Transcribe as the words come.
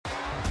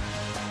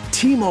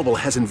T-Mobile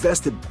has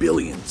invested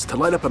billions to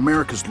light up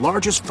America's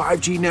largest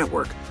 5G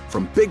network,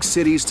 from big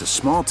cities to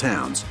small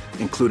towns,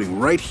 including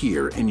right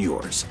here in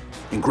yours.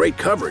 And great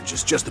coverage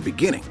is just the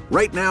beginning.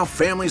 Right now,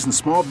 families and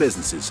small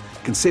businesses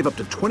can save up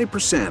to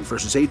 20%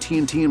 versus AT&T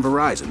and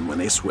Verizon when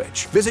they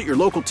switch. Visit your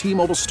local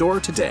T-Mobile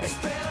store today.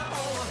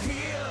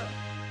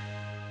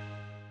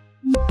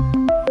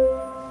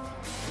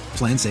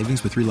 Plan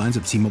savings with 3 lines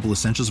of T-Mobile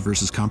Essentials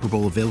versus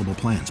comparable available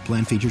plans.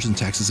 Plan features and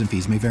taxes and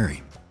fees may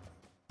vary.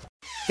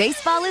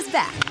 Baseball is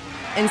back,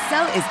 and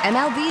so is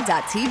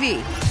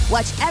MLB.tv.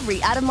 Watch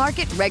every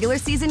out-of-market regular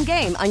season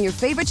game on your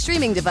favorite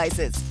streaming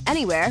devices,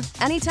 anywhere,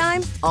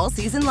 anytime, all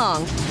season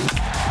long.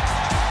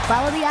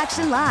 Follow the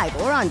action live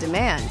or on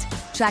demand.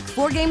 Track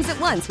 4 games at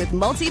once with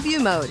multi-view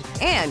mode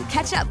and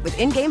catch up with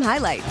in-game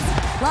highlights.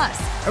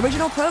 Plus,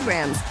 original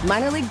programs,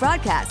 minor league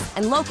broadcasts,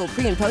 and local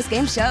pre- and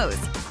post-game shows.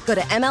 Go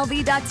to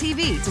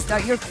MLB.tv to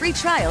start your free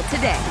trial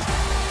today.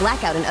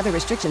 Blackout and other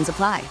restrictions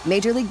apply.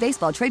 Major League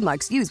Baseball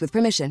trademarks used with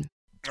permission.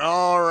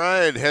 All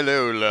right.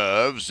 Hello,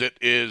 loves. It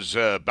is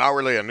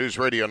Bowerly on News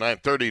Radio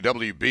 930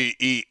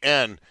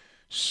 WBEN.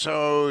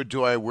 So,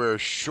 do I wear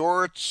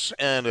shorts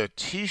and a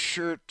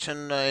T-shirt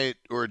tonight,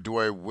 or do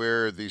I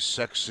wear the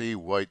sexy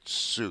white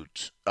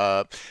suit,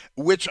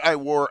 which I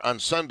wore on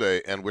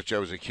Sunday and which I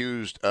was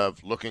accused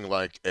of looking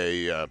like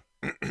a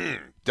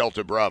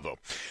Delta Bravo?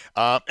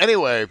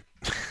 Anyway,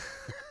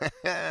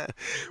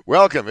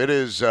 welcome. It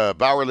is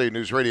Bowerly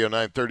News Radio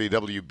 930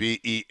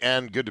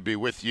 WBEN. Good to be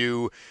with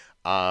you.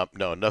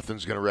 No,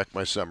 nothing's going to wreck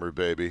my summer,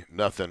 baby.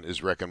 Nothing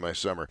is wrecking my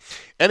summer.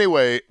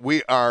 Anyway,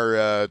 we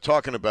are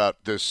talking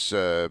about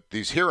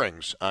these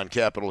hearings on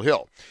Capitol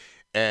Hill.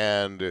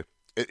 And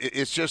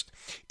it's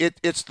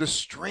the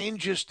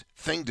strangest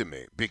thing to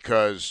me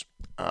because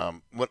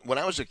when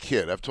I was a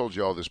kid, I've told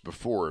you all this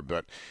before,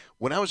 but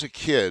when I was a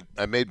kid,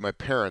 I made my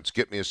parents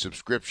get me a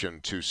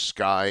subscription to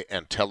Sky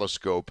and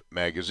Telescope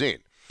magazine.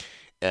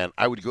 And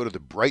I would go to the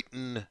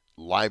Brighton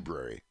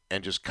Library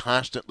and just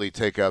constantly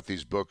take out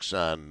these books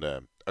on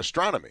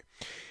astronomy.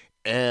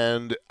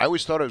 And I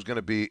always thought I was going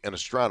to be an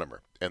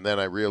astronomer. And then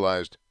I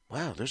realized,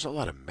 wow, there's a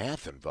lot of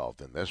math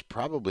involved in this.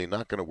 Probably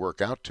not going to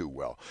work out too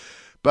well.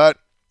 But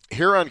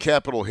here on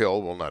Capitol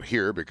Hill, well, not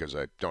here because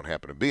I don't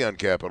happen to be on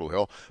Capitol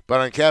Hill,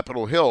 but on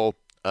Capitol Hill,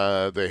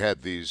 they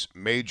had these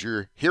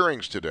major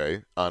hearings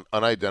today on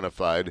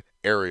unidentified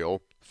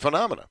aerial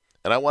phenomena.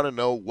 And I want to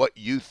know what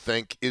you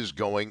think is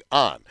going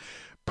on.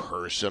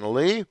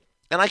 Personally,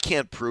 and I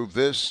can't prove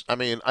this. I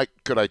mean,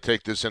 could I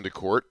take this into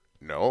court?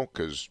 No,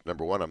 because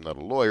number one, I'm not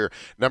a lawyer.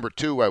 Number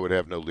two, I would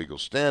have no legal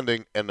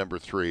standing. And number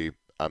three,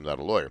 I'm not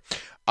a lawyer.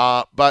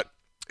 But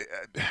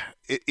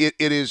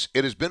it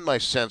has been my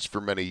sense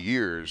for many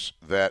years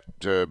that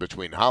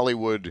between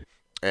Hollywood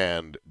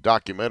and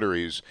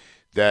documentaries,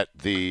 that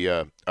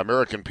the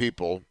American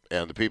people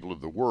and the people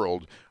of the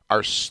world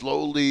are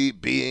slowly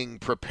being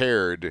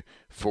prepared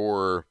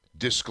for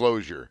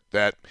disclosure.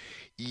 That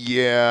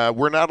yeah,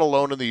 we're not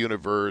alone in the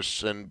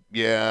universe, and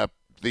yeah,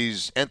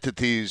 these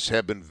entities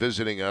have been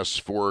visiting us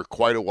for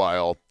quite a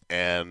while,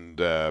 and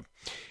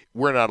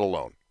we're not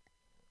alone.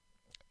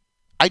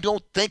 I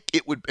don't think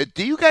it would.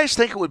 Do you guys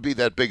think it would be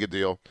that big a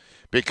deal?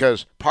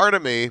 Because part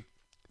of me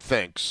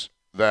thinks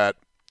that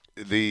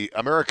the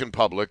American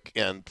public,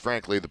 and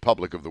frankly the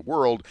public of the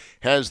world,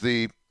 has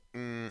the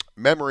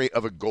memory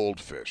of a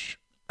goldfish.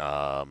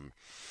 And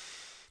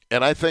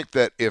I think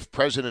that if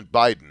President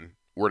Biden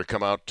were to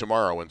come out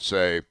tomorrow and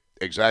say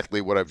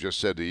exactly what I've just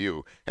said to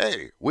you,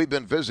 hey, we've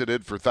been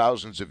visited for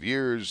thousands of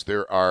years,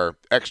 there are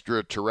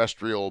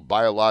extraterrestrial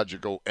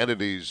biological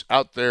entities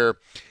out there,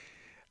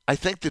 I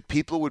think that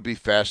people would be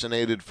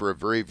fascinated for a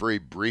very, very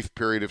brief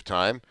period of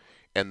time,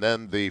 and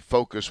then the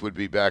focus would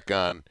be back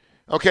on,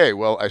 okay,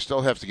 well, I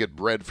still have to get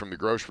bread from the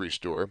grocery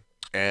store,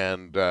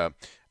 and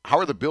how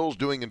are the Bills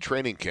doing in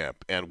training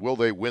camp, and will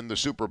they win the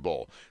Super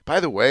Bowl? By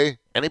the way,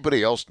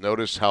 anybody else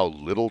notice how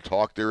little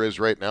talk there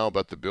is right now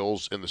about the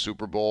Bills in the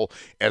Super Bowl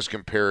as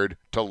compared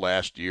to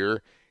last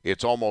year?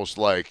 It's almost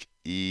like,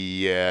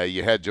 yeah,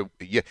 you had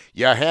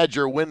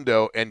your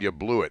window and you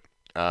blew it.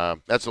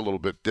 That's a little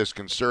bit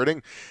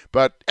disconcerting.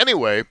 But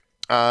anyway,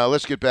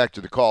 let's get back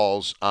to the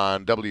calls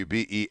on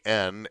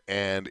WBEN,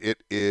 and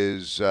it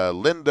is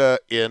Linda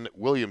in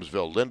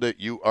Williamsville. Linda,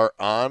 you are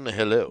on.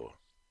 Hello.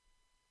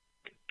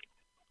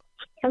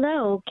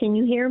 Hello, can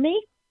you hear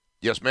me?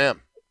 Yes,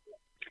 ma'am.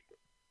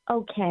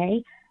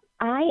 Okay.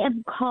 I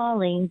am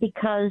calling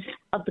because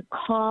of the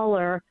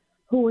caller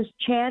who was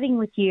chatting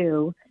with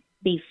you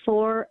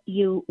before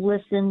you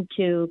listened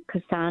to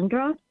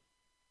Cassandra.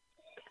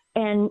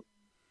 And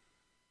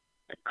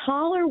the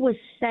caller was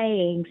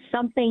saying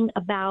something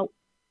about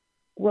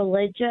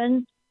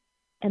religion,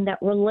 and that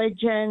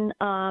religion,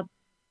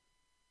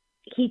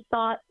 he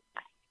thought,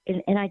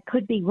 and I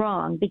could be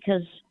wrong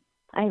because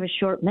I have a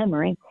short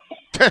memory.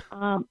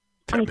 That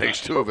makes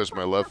two of us,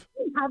 my love.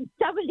 I'm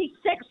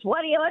 76.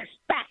 What do you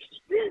expect?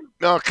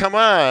 No, come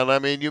on. I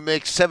mean, you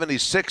make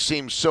 76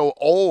 seem so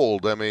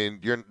old. I mean,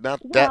 you're not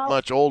that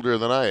much older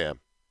than I am.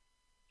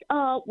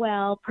 Oh,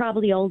 well,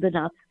 probably old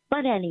enough.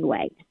 But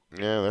anyway.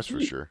 Yeah, that's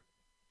for sure.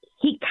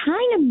 He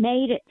kind of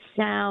made it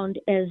sound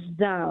as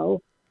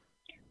though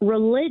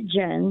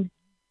religion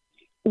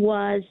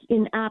was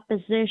in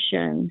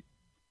opposition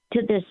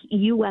to this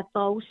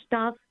UFO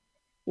stuff.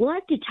 Well, I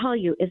have to tell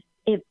you,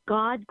 if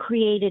God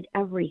created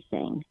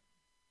everything,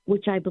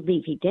 which I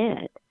believe he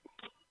did,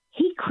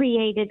 he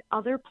created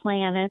other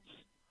planets,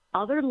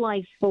 other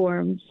life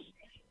forms,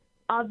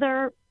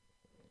 other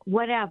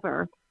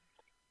whatever.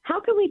 How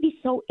can we be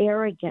so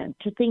arrogant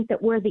to think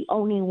that we're the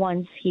only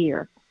ones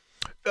here?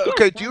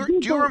 Okay, Yes,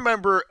 do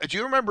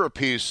you remember a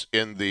piece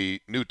in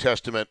the New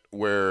Testament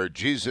where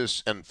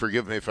Jesus, and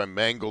forgive me if I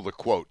mangle the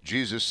quote,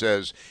 Jesus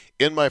says,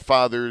 "In my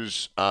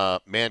Father's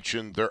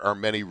mansion there are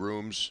many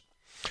rooms."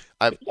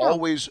 I've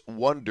always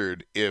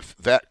wondered if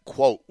that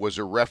quote was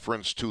a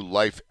reference to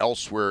life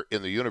elsewhere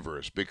in the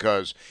universe,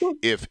 because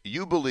if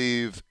you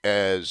believe,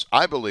 as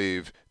I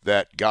believe,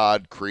 that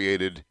God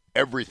created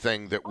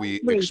everything that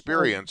we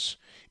experience,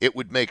 it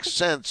would make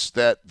sense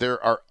that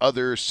there are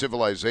other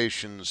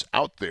civilizations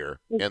out there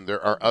and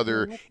there are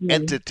other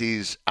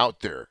entities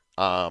out there.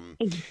 And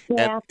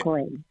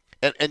Exactly.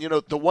 and you know,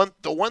 the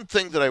one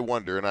thing that I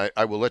wonder, and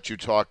I will let you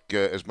talk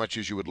as much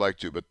as you would like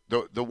to, but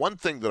the one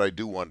thing that I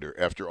do wonder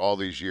after all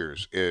these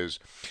years is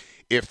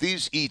if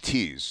these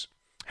ETs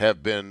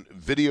have been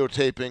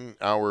videotaping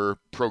our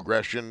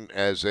progression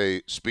as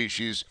a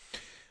species.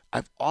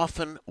 I've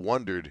often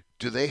wondered,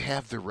 do they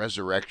have the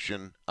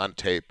resurrection on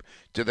tape?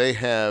 Do they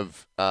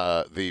have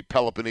the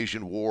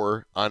Peloponnesian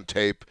War on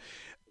tape?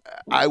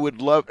 I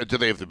would love. Do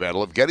they have the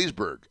Battle of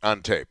Gettysburg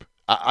on tape?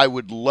 I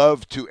would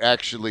love to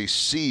actually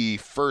see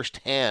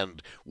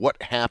firsthand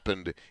what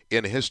happened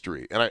in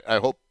history, and I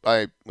hope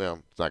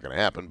well, it's not going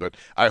to happen, but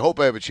I hope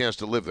I have a chance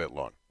to live that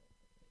long.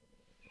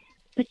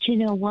 But you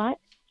know what?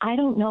 I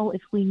don't know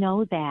if we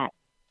know that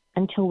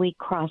until we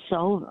cross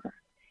over.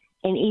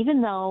 And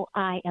even though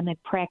I am a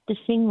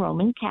practicing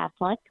Roman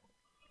Catholic,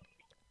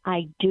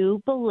 I do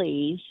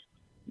believe,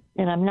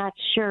 and I'm not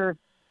sure,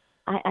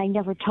 I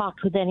never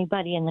talked with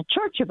anybody in the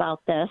church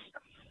about this,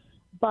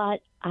 but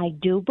I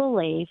do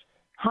believe,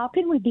 how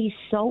can we be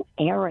so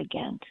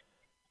arrogant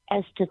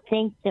as to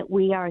think that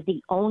we are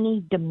the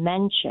only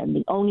dimension,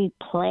 the only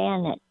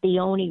planet, the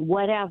only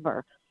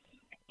whatever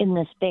in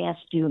this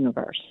vast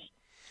universe?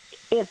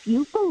 If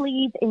you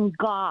believe in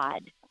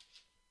God,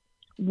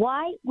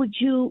 why would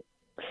you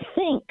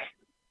think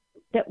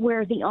that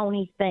we're the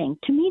only thing?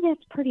 To me,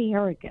 that's pretty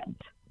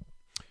arrogant.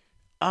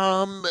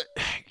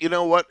 You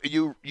know what?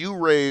 You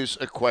raise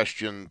a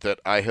question that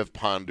I have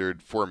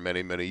pondered for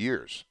many, many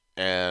years.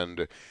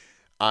 And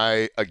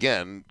I,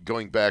 again,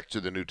 going back to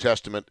the New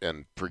Testament,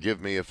 and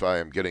forgive me if I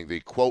am getting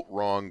the quote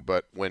wrong,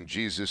 but when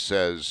Jesus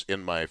says,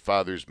 "In my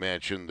Father's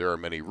mansion there are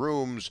many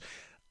rooms,"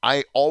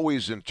 I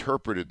always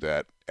interpreted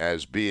that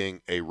as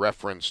being a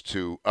reference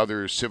to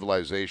other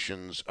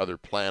civilizations, other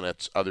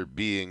planets, other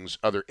beings,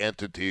 other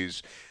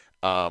entities.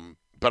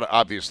 But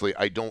obviously,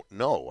 I don't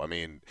know. I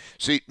mean,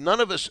 see, none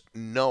of us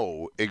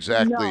know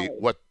exactly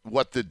No.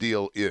 what the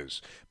deal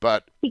is.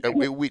 But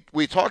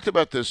we talked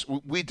about this.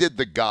 We did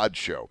the God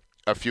Show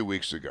a few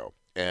weeks ago,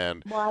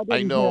 and Well, I I didn't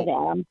hear know. that.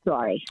 I'm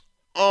sorry.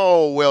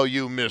 Oh well,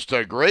 you missed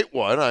a great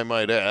one, I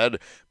might add.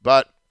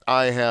 But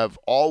I have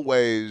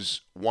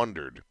always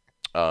wondered.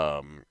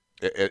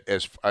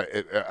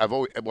 I've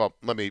always, well,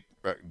 let me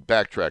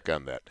backtrack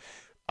on that.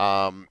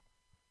 Um,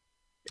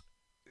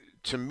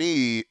 to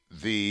me,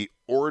 the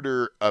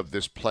order of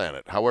this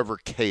planet, however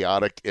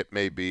chaotic it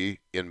may be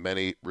in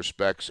many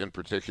respects, in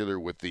particular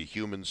with the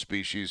human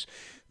species,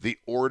 the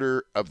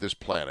order of this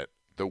planet,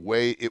 the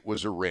way it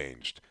was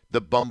arranged, the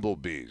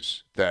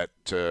bumblebees that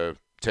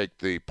take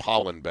the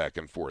pollen back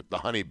and forth, the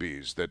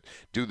honeybees that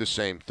do the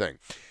same thing.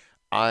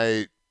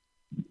 I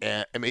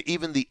I mean,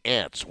 even the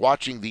ants,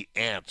 watching the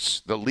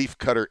ants, the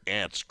leafcutter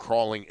ants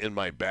crawling in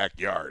my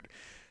backyard.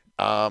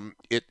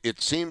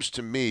 It seems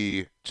to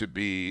me to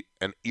be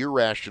an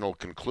irrational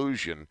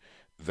conclusion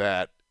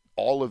that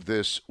all of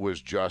this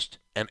was just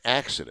an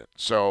accident.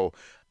 So,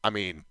 I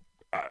mean,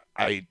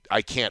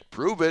 I can't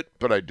prove it,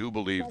 but I do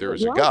believe there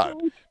is a God.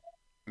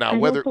 Now, I don't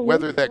whether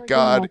believe that it was an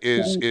God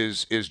is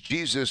accident. is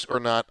Jesus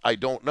or not, I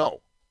don't know.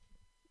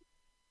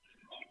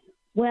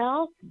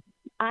 Well,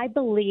 I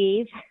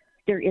believe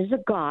there is a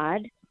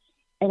God,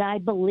 and I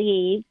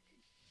believe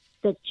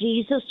that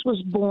Jesus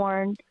was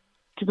born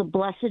to the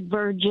Blessed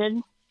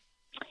Virgin,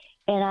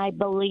 and I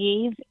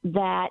believe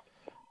that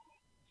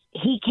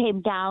he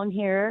came down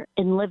here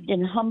and lived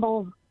in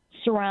humble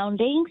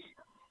surroundings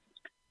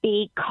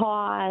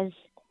because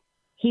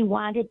he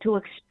wanted to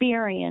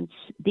experience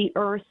the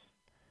earth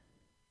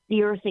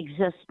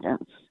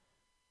existence,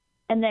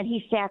 and then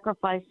he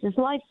sacrificed his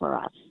life for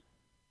us.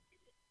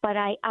 But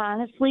I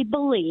honestly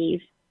believe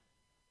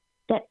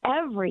that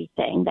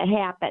everything that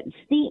happens,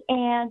 the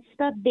ants,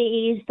 the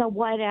bees, the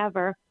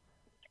whatever,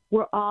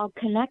 we're all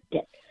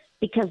connected.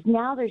 Because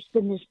now there's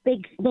been this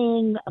big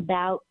thing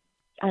about,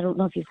 I don't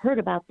know if you've heard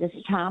about this,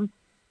 Tom,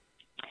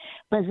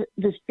 but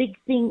this big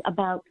thing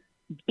about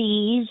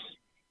bees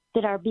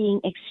that are being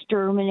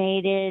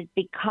exterminated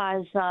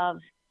because of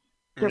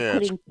they're Yeah,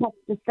 it's putting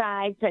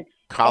pesticides and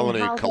colony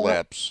how they're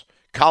collapse.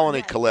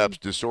 colony collapse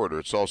disorder.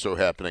 It's also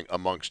happening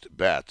amongst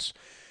bats.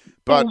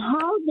 But and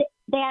how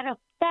that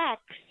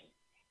affects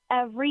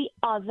every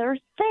other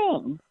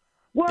thing.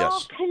 We're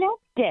all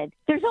connected.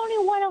 There's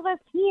only one of us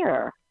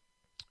here.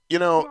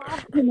 We're all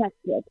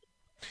connected.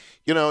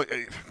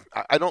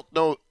 I don't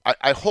know.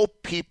 I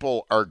hope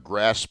people are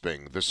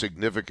grasping the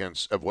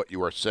significance of what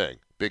you are saying,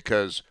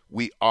 because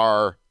we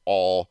are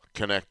all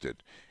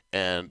connected.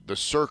 And the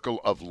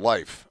circle of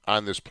life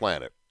on this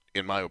planet,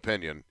 in my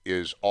opinion,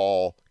 is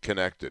all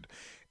connected.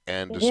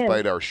 And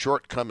despite our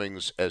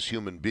shortcomings as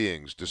human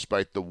beings,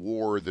 despite the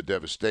war, the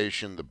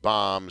devastation, the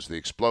bombs, the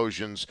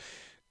explosions,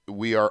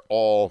 we are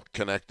all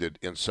connected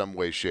in some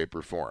way, shape,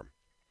 or form.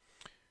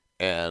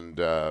 And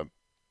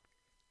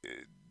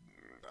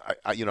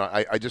I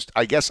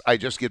guess I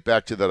just get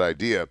back to that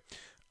idea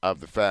of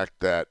the fact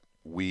that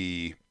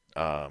we,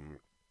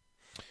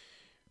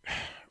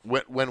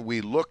 when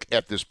we look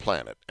at this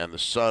planet and the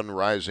sun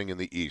rising in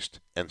the east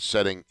and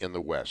setting in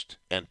the west,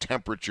 and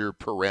temperature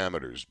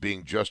parameters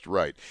being just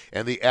right,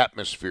 and the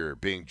atmosphere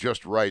being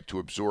just right to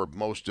absorb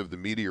most of the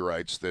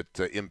meteorites that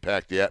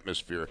impact the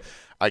atmosphere,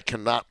 I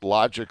cannot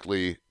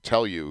logically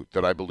tell you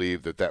that I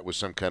believe that that was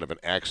some kind of an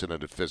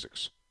accident of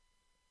physics.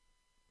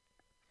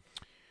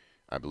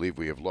 I believe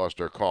we have lost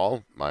our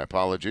call. My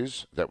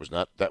apologies. That was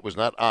not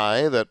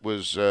I. That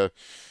was a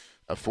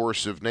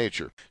force of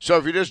nature. So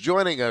if you're just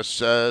joining us,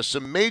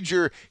 some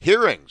major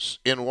hearings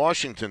in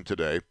Washington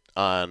today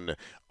on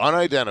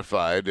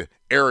unidentified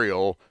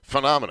aerial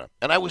phenomena.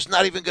 And I was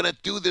not even going to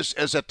do this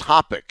as a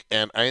topic.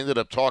 And I ended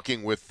up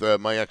talking with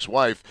my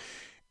ex-wife,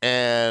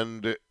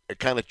 and it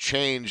kind of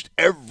changed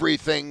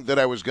everything that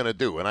I was going to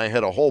do. And I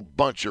had a whole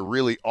bunch of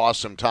really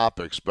awesome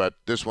topics, but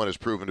this one has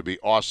proven to be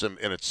awesome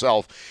in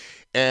itself.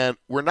 And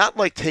we're not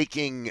like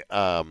taking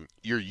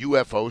your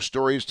UFO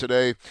stories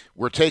today.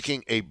 We're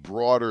taking a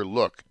broader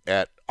look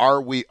at,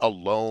 are we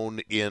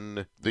alone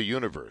in the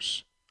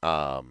universe?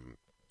 Or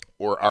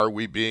are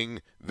we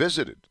being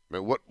visited? I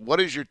mean, what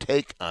is your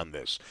take on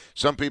this?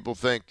 Some people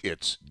think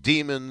it's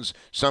demons.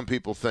 Some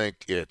people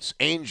think it's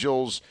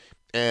angels.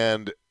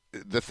 And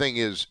the thing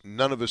is,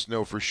 none of us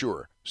know for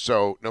sure.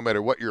 So no matter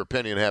what your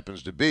opinion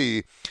happens to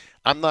be,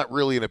 I'm not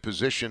really in a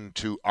position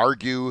to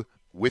argue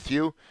with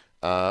you.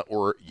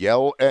 Or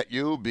yell at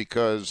you,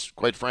 because,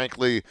 quite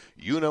frankly,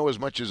 you know as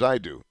much as I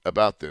do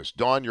about this.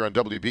 Dawn, you're on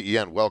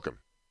WBEN. Welcome.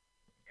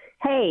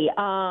 Hey,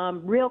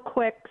 real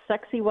quick,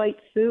 sexy white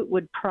suit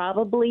would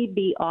probably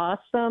be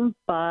awesome,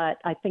 but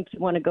I think you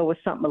want to go with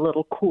something a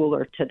little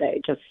cooler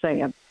today, just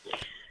saying.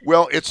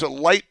 Well, it's a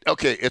light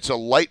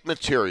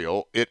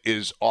material. It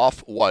is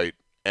off-white,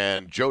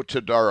 and Joe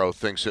Todaro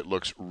thinks it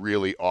looks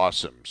really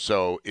awesome.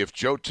 So if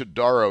Joe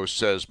Todaro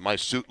says my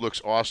suit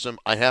looks awesome,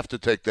 I have to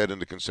take that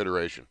into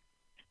consideration.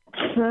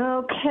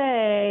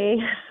 Okay,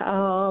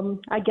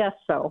 I guess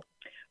so.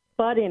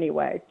 But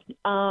anyway,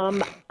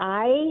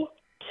 I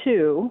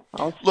too.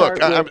 I'll start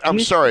look, I'm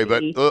sorry,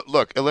 but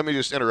look, let me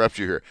just interrupt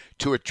you here.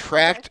 To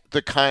attract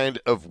the kind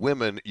of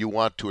women you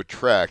want to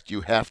attract,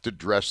 you have to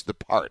dress the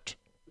part.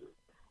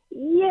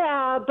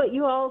 Yeah, but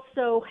you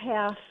also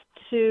have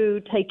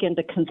to take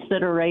into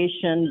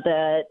consideration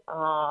that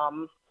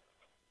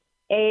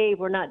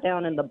we're not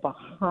down in the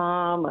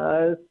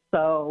Bahamas,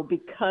 so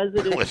because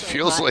it is it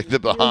feels like the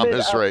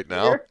Bahamas right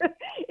now.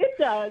 It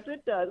does.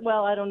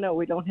 Well, I don't know.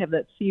 We don't have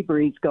that sea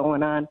breeze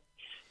going on.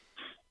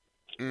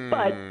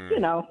 But,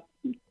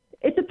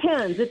 it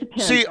depends.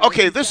 See,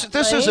 okay, this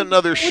is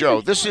another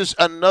show. This is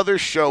another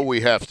show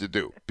we have to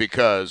do,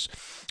 because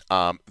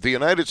the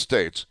United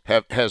States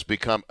has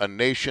become a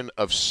nation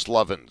of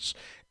slovens.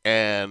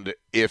 And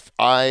if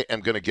I am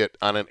going to get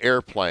on an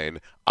airplane,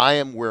 I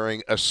am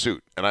wearing a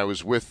suit. And I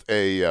was with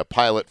a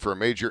pilot for a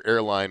major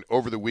airline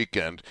over the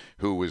weekend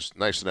who was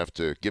nice enough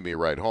to give me a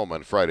ride home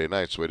on Friday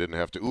night, so I didn't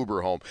have to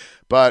Uber home.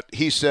 But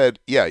he said,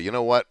 yeah, you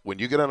know what? When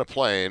you get on a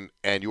plane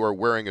and you are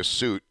wearing a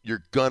suit,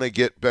 you're going to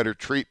get better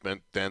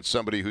treatment than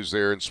somebody who's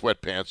there in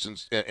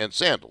sweatpants and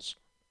sandals.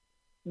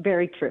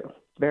 Very true.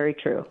 Very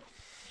true.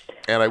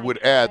 And I would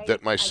add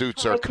that my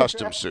suits are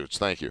custom suits.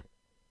 Thank you.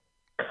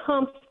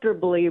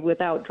 Comfortably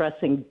without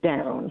dressing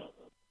down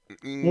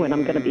when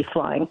I'm going to be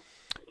flying.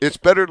 It's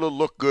better to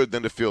look good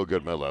than to feel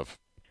good, my love.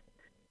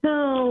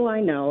 No, I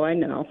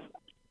know.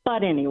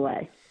 But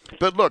anyway.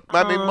 But look,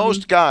 I mean,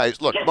 most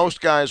guys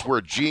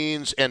wear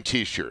jeans and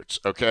T-shirts,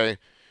 okay?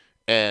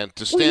 And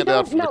to stand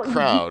out from the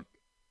crowd,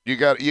 you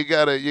got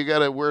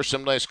to wear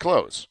some nice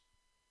clothes.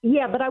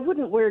 Yeah, but I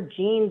wouldn't wear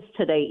jeans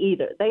today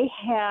either. They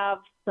have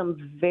some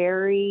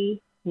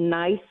very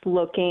nice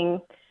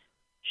looking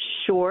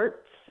shorts.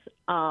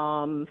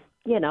 A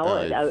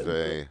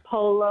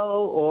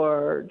polo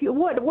or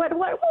what?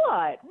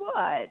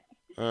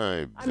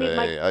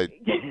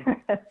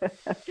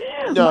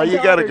 No, you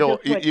got to go.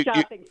 You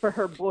shopping for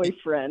her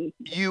boyfriend.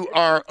 You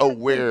are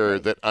aware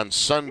that on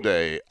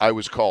Sunday I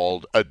was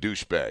called a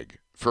douchebag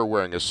for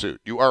wearing a suit.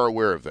 You are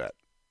aware of that?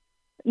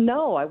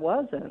 No, I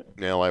wasn't.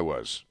 No, I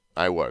was.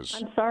 I'm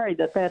sorry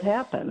that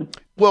happened.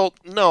 Well,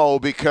 no,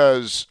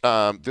 because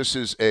this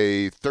is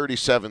a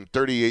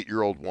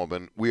 38-year-old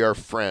woman. We are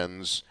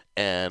friends,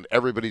 and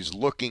everybody's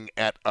looking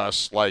at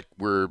us like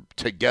we're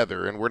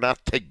together, and we're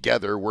not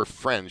together, we're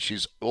friends.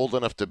 She's old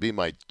enough to be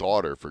my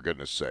daughter, for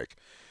goodness sake.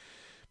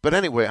 But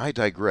anyway, I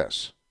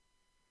digress.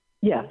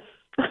 Yes,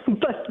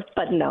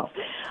 but no.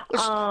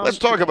 Let's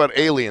talk about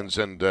aliens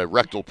and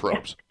rectal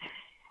probes.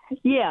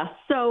 Yeah,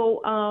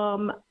 so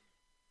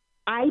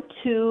I,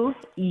 too,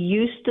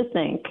 used to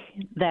think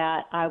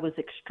that I was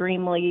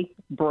extremely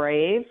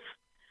brave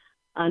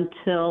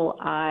until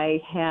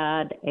I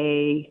had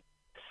a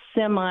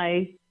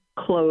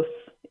semi-close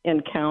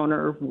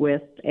encounter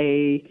with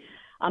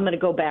I'm going to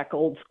go back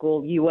old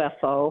school,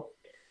 UFO.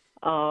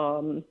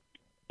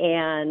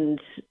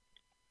 And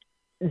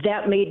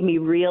that made me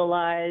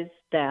realize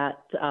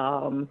that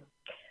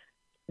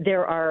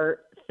there are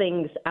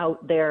things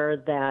out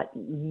there that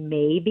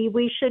maybe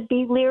we should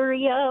be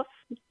leery of.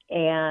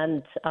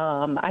 And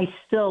I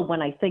still,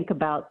 when I think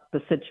about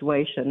the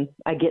situation,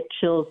 I get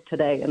chills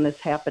today. And this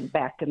happened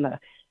back in the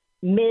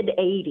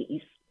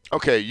mid-'80s.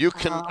 Okay, you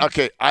can.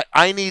 Okay,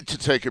 I need to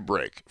take a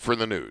break for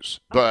the news.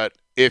 But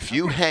if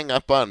you hang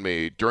up on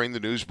me during the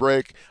news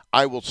break,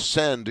 I will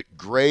send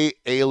gray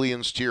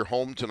aliens to your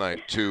home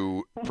tonight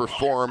to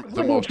perform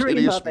the most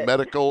hideous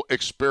medical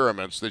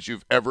experiments that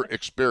you've ever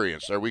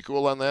experienced. Are we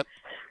cool on that?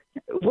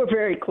 We're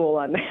very cool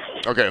on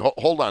that. Okay,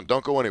 hold on.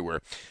 Don't go anywhere.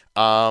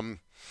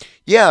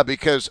 Yeah,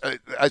 because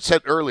I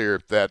said earlier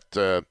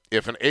that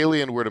if an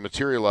alien were to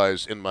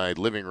materialize in my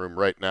living room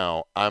right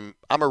now, I'm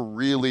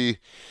a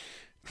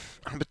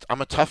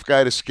tough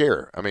guy to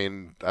scare. I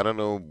mean, I don't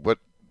know what.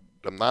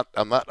 I'm not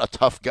a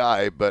tough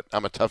guy, but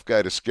I'm a tough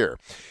guy to scare.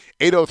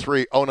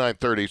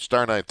 803-0930,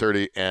 star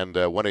 930, and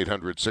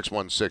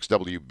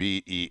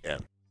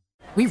 1-800-616-WBEN.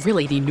 We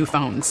really need new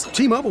phones.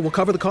 T-Mobile will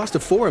cover the cost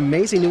of 4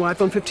 amazing new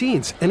iPhone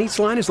 15s, and each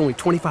line is only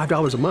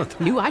 $25 a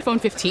month. New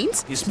iPhone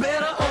 15s? It's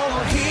better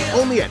over here.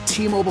 Only at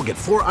T-Mobile, get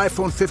 4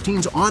 iPhone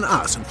 15s on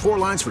us and 4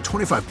 lines for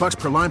 $25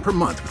 per line per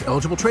month with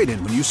eligible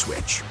trade-in when you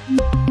switch.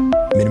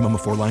 Minimum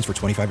of 4 lines for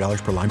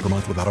 $25 per line per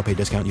month with autopay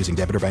discount using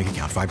debit or bank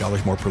account.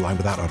 $5 more per line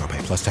without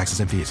autopay, plus taxes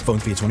and fees. Phone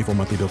fee at 24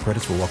 monthly bill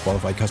credits for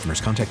well-qualified customers.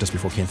 Contact us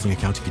before canceling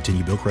account to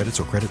continue bill credits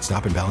or credit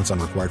stop and balance on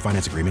required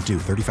finance agreement due.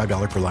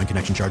 $35 per line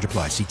connection charge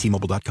applies. See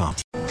T-Mobile.com.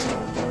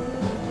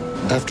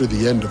 After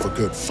the end of a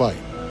good fight,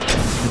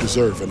 you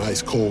deserve an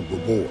ice-cold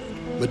reward.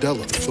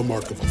 Modelo is the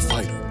mark of a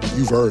fighter.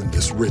 You've earned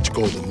this rich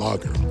golden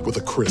lager with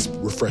a crisp,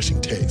 refreshing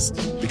taste.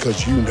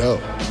 Because you know,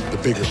 the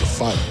bigger the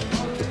fight,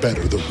 the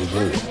better the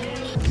reward.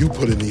 You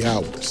put in the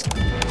hours,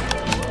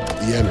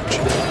 the energy,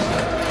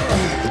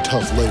 the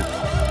tough labor.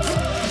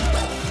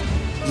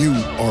 You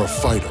are a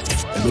fighter,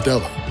 and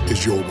Modelo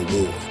is your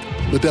reward.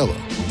 Modelo,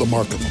 the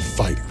mark of a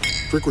fighter.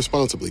 Drink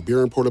responsibly. Beer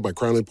imported by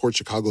Crown Imports,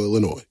 Chicago,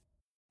 Illinois.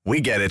 We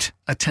get it.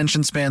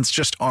 Attention spans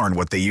just aren't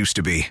what they used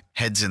to be.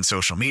 Heads in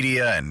social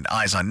media and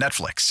eyes on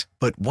Netflix.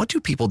 But what do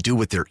people do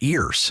with their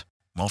ears?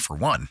 Well, for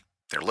one,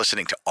 they're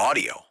listening to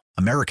audio.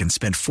 Americans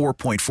spend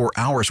 4.4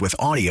 hours with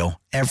audio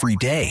every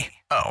day.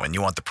 Oh, and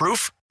you want the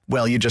proof?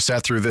 Well, you just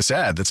sat through this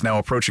ad that's now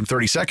approaching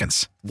 30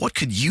 seconds. What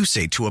could you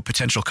say to a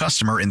potential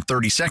customer in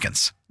 30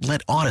 seconds?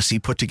 Let Odyssey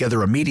put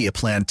together a media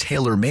plan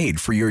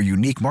tailor-made for your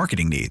unique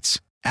marketing needs.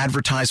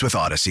 Advertise with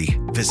Odyssey.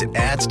 Visit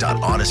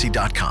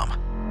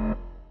ads.odyssey.com.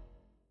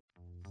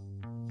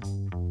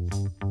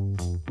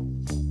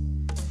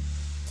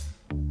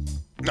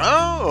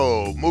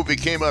 Oh, movie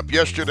came up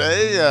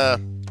yesterday,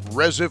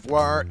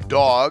 Reservoir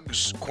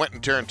Dogs, Quentin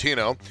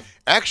Tarantino.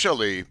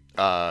 Actually,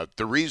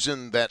 the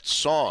reason that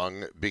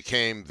song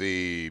became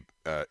the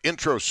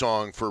intro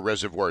song for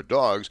Reservoir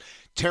Dogs,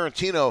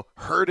 Tarantino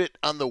heard it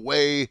on the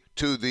way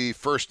to the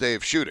first day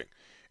of shooting.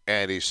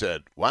 And he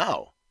said,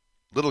 wow,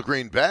 Little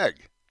Green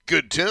Bag,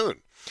 good tune.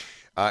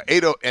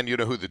 And you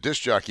know who the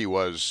disc jockey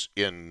was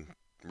in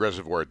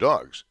Reservoir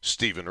Dogs?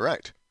 Stephen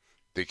Wright,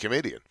 the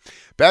comedian.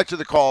 Back to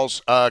the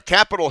calls.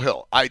 Capitol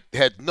Hill. I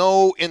had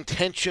no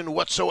intention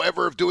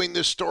whatsoever of doing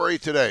this story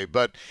today,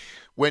 but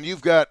when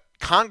you've got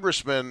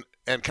congressmen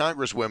and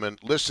congresswomen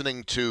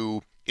listening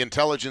to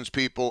intelligence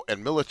people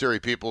and military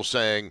people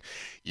saying,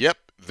 yep,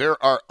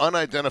 there are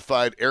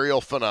unidentified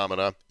aerial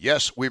phenomena.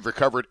 Yes, we've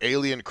recovered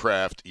alien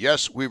craft.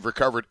 Yes, we've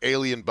recovered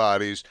alien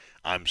bodies.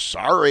 I'm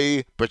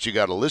sorry, but you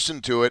got to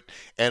listen to it.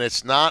 And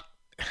it's not,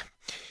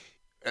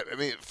 I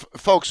mean,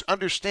 folks,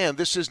 understand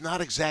this is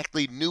not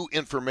exactly new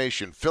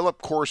information.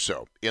 Philip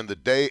Corso, in the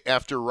day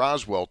after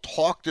Roswell,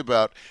 talked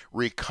about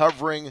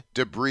recovering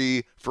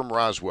debris from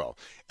Roswell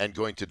and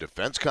going to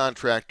defense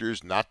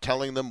contractors, not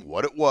telling them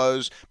what it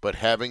was, but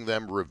having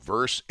them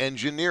reverse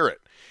engineer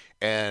it.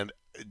 And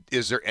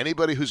is there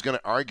anybody who's going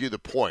to argue the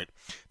point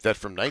that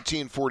from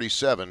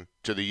 1947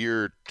 to the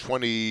year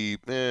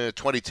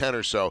 2010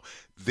 or so,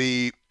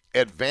 the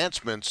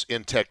advancements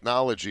in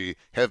technology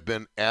have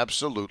been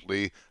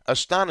absolutely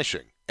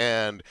astonishing?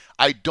 And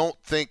I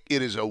don't think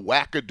it is a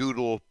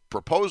wackadoodle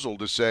proposal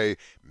to say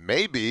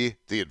maybe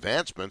the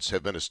advancements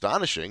have been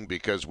astonishing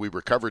because we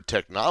recovered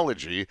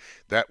technology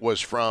that was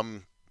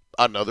from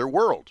another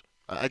world.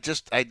 I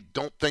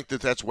don't think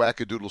that that's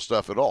wackadoodle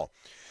stuff at all.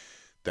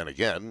 then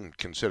again,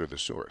 consider the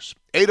source.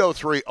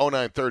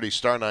 803-0930,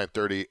 star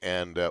 930,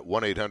 and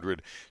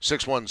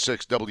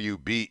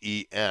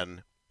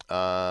 1-800-616-WBEN.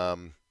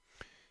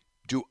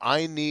 Do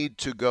I need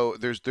to go?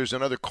 There's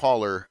another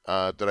caller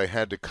that I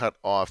had to cut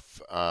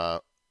off.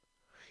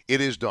 It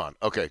is dawn.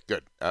 Okay,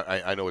 good.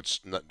 I know it's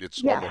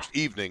almost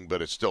evening,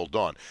 but it's still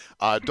dawn.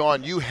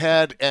 Dawn, you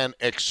had an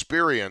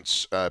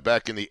experience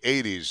back in the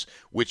 80s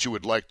which you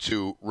would like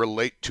to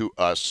relate to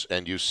us,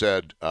 and you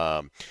said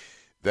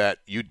that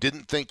you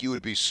didn't think you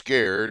would be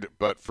scared,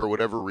 but for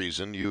whatever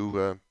reason,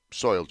 you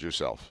soiled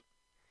yourself.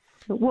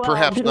 Well,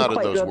 Perhaps didn't not in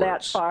quite those go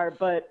words. that far,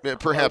 but Yeah,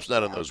 perhaps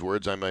not in those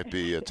words. I might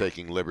be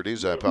taking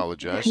liberties. I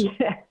apologize.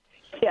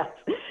 Yeah.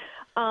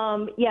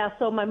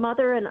 So my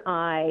mother and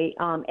I,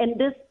 and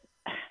this,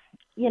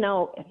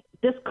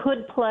 this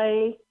could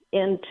play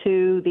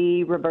into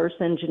the reverse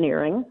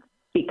engineering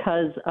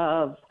because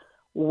of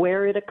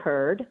where it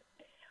occurred.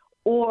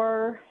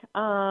 Or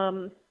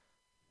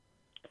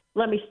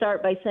let me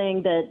start by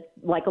saying that,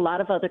 like a lot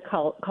of other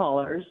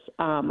callers,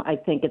 I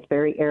think it's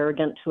very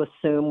arrogant to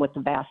assume with the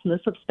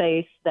vastness of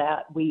space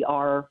that we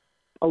are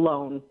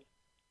alone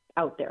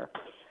out there.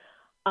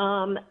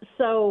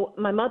 So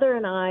my mother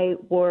and I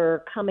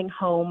were coming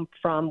home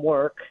from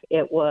work.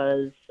 It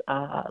was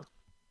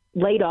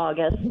late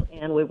August,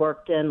 and we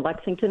worked in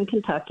Lexington,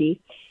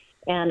 Kentucky.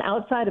 And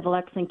outside of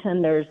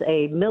Lexington, there's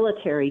a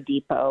military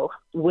depot,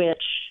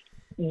 which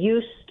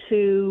used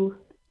to,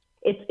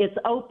 it's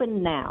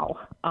open now.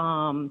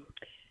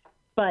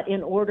 But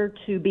in order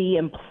to be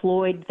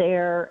employed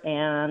there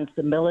and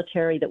the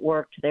military that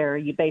worked there,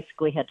 you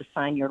basically had to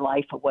sign your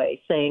life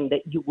away, saying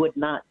that you would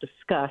not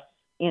discuss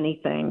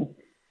anything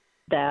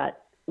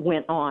that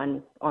went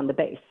on the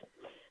base.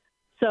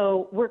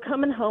 So we're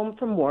coming home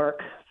from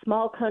work,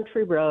 small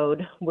country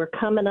road. We're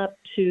coming up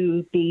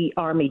to the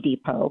Army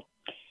Depot.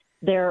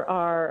 There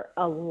are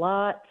a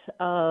lot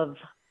of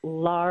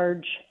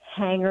large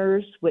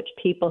hangars, which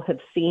people have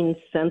seen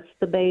since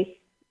the base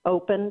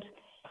opened,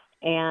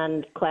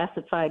 and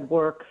classified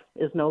work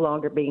is no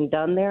longer being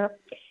done there.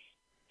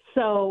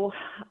 So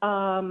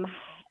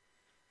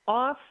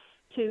off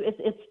to,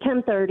 it's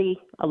 10:30,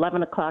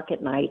 11 o'clock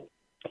at night.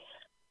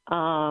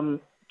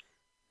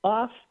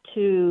 Off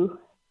to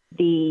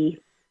the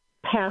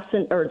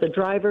the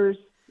driver's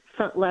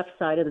front left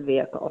side of the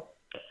vehicle,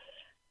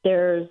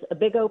 there's a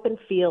big open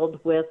field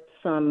with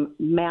some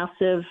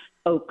massive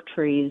oak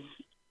trees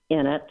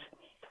in it,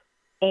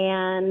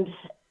 and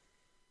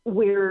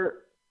we're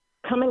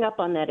coming up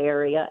on that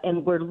area,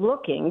 and we're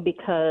looking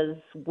because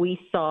we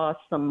saw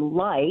some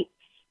lights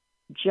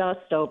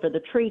just over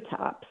the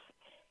treetops.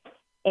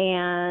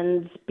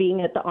 And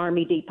being at the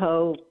Army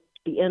Depot,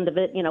 the end of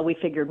it, we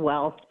figured,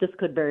 well, this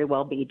could very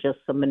well be just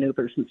some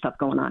maneuvers and stuff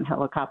going on,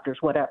 helicopters,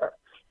 whatever.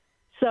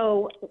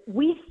 So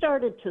we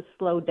started to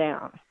slow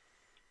down.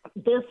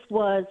 This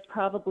was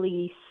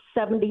probably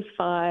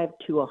 75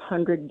 to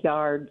 100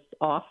 yards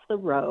off the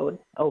road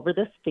over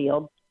this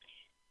field,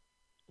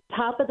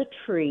 top of the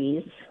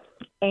trees,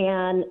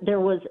 and there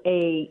was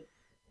a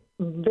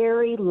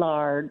very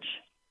large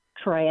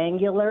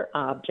triangular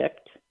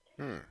object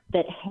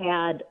that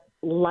had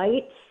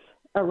lights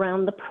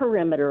around the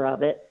perimeter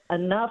of it,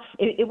 enough,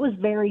 it was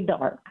very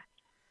dark,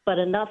 but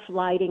enough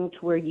lighting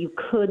to where you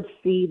could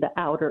see the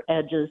outer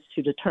edges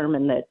to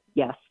determine that,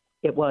 yes,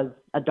 it was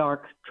a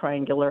dark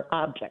triangular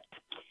object.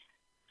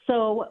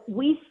 So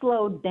we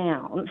slowed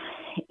down,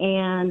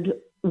 and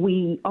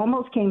we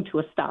almost came to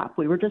a stop.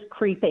 We were just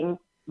creeping,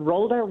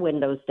 rolled our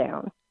windows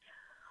down.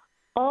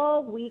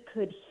 All we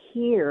could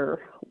hear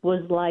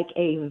was like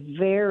a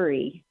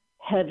very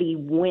heavy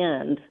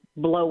wind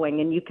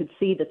blowing, and you could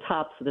see the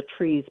tops of the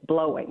trees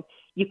blowing.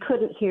 You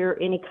couldn't hear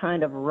any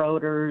kind of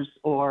rotors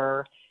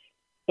or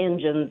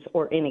engines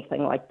or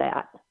anything like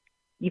that.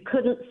 You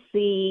couldn't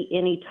see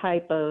any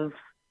type of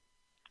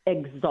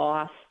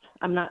exhaust.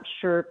 I'm not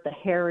sure if the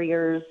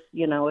Harriers,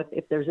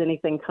 if there's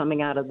anything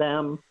coming out of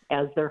them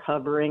as they're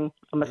hovering,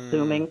 I'm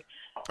assuming.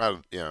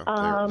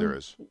 There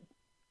is.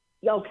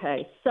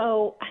 Okay,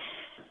 so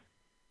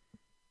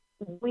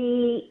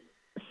we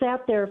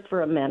sat there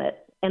for a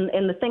minute,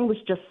 and the thing was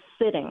just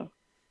sitting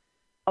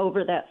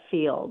over that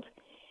field.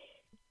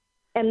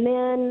 And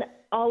then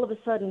all of a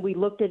sudden we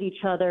looked at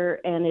each other,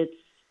 and it's,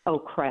 oh,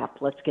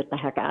 crap, let's get the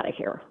heck out of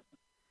here.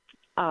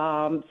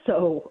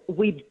 So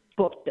we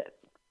booked it.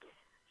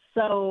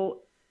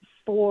 So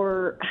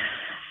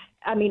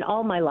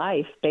all my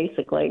life,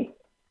 basically,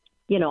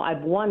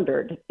 I've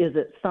wondered, is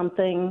it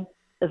something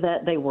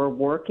that they were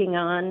working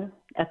on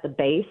at the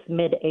base,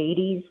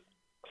 mid-'80s,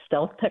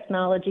 stealth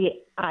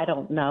technology? I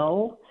don't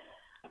know.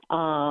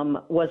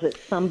 Was it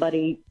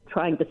somebody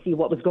trying to see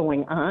what was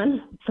going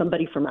on?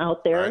 Somebody from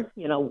out there,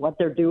 right. What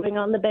they're doing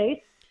on the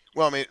base?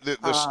 Well, I mean,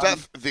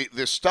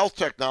 the stealth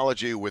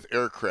technology with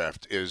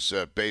aircraft is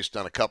based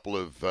on a couple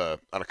of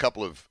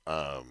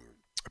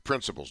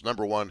principles.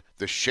 Number one,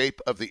 the shape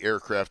of the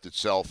aircraft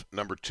itself.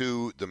 Number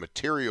two, the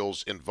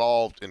materials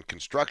involved in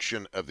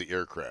construction of the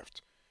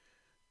aircraft,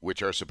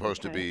 which are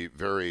supposed to be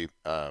very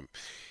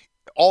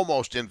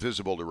almost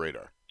invisible to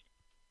radar.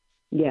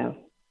 Yeah.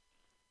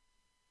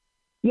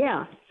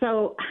 Yeah.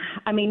 So,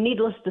 I mean,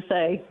 needless to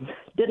say,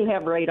 didn't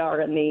have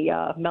radar in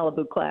the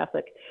Malibu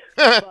Classic.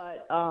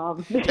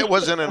 But it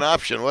wasn't an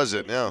option, was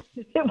it? No.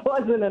 It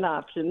wasn't an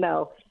option,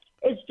 no.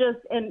 It's just,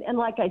 and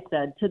like I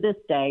said, to this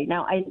day,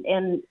 now,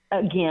 and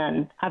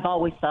again, I've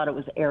always thought it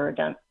was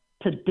arrogant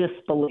to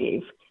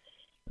disbelieve.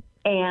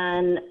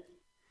 And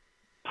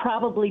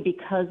probably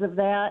because of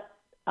that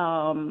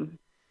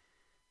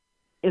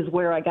is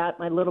where I got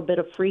my little bit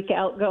of freak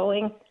out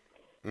going.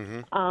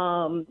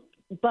 Mm-hmm.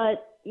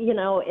 But, you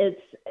know,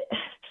 it's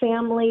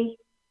family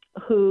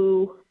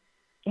who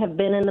have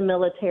been in the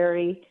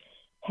military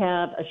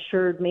have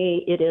assured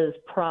me it is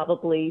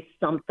probably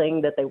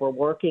something that they were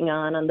working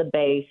on the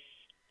base,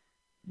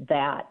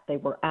 that they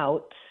were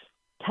out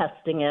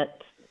testing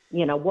it,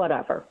 you know,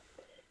 whatever.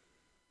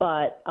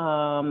 But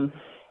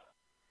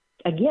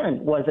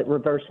again, was it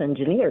reverse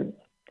engineered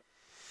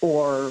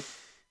or,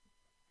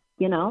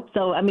 you know?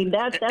 So, I mean,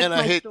 that's and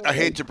my story. I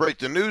hate to break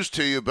the news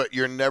to you, but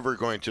you're never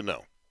going to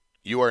know.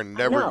 You are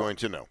never going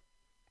to know.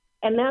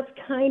 And that's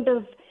kind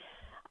of,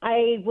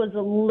 I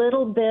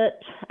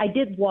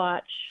did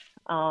watch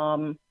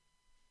the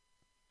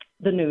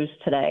news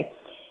today,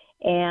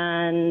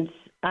 and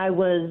I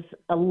was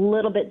a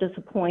little bit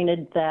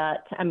disappointed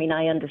that, I mean,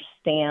 I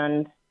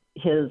understand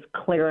his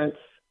clearance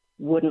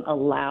wouldn't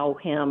allow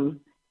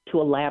him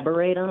to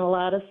elaborate on a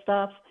lot of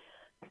stuff.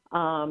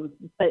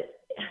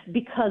 But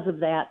because of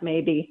that,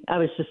 maybe I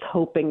was just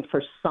hoping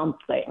for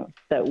something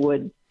that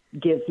would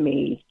give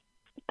me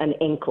an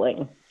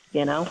inkling,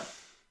 you know?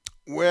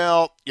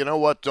 Well, you know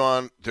what,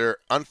 Dawn?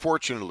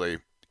 Unfortunately,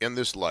 in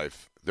this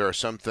life, there are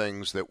some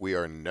things that we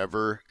are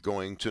never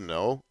going to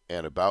know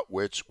and about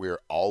which we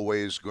are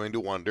always going to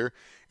wonder.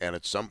 And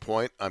at some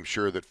point, I'm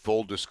sure that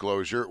full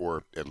disclosure,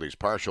 or at least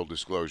partial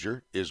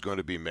disclosure, is going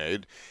to be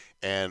made.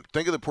 And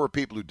think of the poor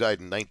people who died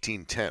in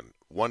 1910,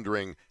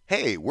 wondering,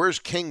 hey, where's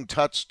King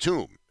Tut's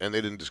tomb? And they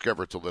didn't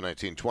discover it till the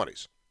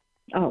 1920s.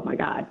 Oh, my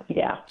God.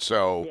 Yeah.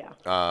 So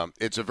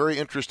it's a very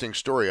interesting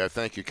story. I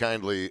thank you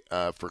kindly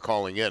for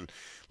calling in.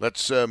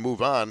 Let's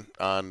move on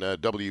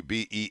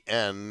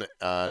WBEN.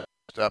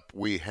 Up,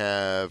 we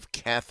have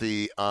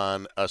Kathy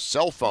on a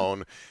cell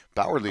phone.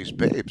 Bowerly's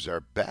Babes are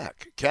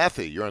back.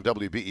 Kathy, you're on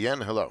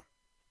WBEN. Hello.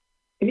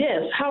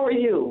 Yes. How are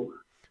you?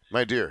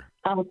 My dear.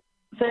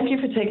 Thank you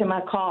for taking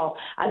my call.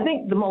 I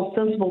think the most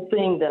sensible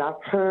thing that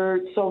I've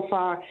heard so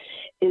far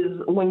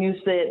is when you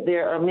said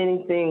there are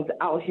many things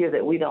out here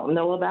that we don't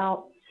know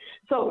about.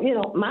 So, you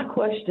know, my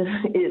question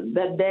is,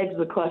 that begs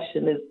the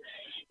question is,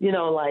 you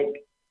know,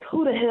 like,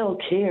 who the hell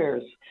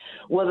cares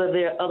whether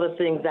there are other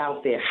things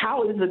out there?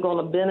 How is it going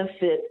to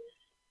benefit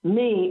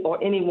me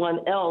or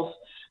anyone else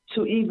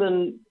to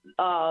even,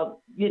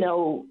 you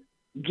know,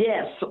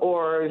 guess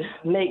or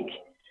make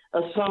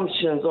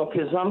assumptions or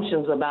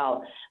presumptions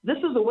about? This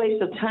is a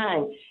waste of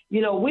time.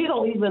 You know, we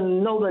don't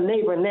even know the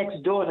neighbor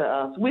next door to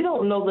us. We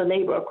don't know the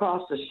neighbor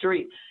across the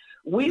street.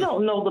 We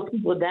don't know the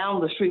people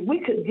down the street. We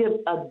could give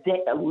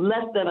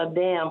less than a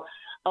damn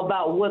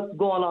about what's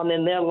going on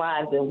in their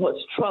lives and what's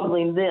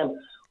troubling them.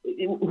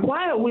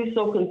 Why are we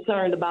so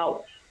concerned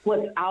about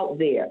what's out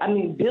there? I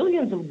mean,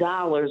 billions of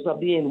dollars are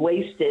being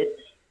wasted,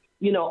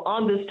 you know,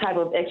 on this type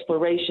of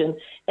exploration,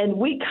 and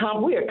we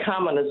are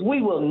commoners.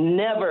 We will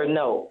never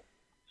know,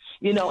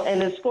 you know.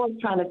 And as far as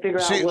trying to figure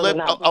out whether or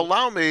not,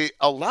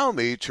 allow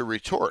me to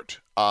retort.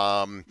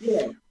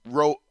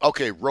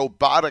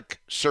 Robotic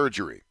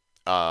surgery.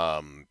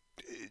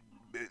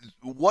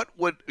 What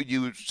would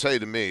you say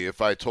to me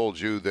if I told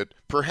you that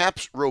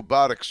perhaps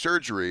robotic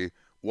surgery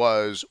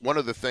was one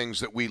of the things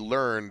that we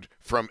learned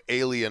from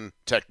alien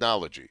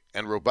technology,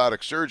 and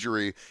robotic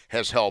surgery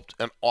has helped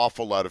an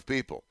awful lot of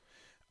people?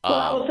 Well,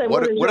 I would say,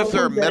 what if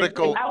there are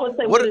medical? I would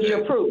say, what is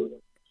your proof?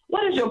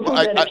 What is your proof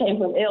that it came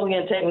from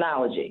alien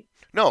technology?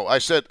 No, I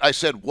said,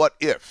 what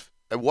if?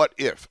 What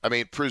if? I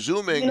mean,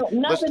 presuming. You know,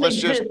 nothing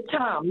exists,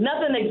 Tom.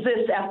 Nothing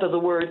exists after the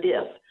word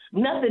if.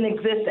 Nothing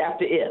exists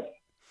after if.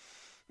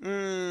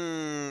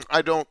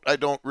 I don't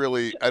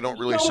really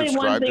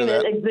subscribe to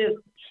that.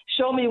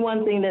 Show me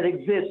one thing that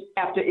exists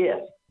after if.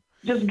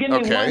 Just give me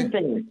one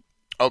thing.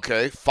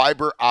 Okay,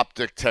 fiber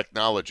optic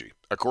technology.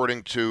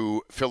 According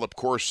to Philip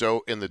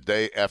Corso in The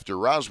Day After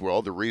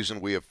Roswell, the reason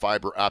we have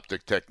fiber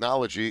optic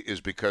technology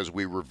is because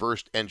we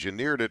reversed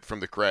engineered it from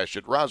the crash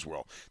at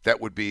Roswell. That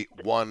would be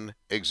one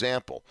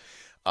example.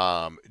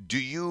 Do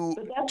you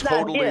that's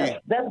totally? Not if.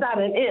 That's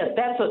not an if.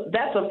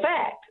 That's a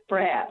fact,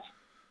 perhaps.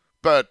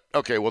 But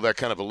okay, well, that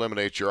kind of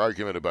eliminates your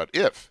argument about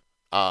if.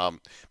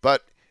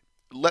 But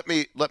let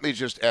me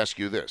just ask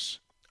you this: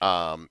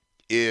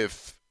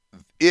 if,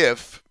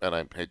 and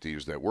I hate to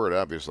use that word,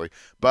 obviously,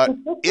 but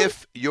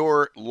if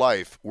your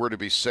life were to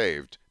be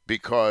saved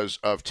because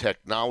of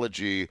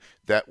technology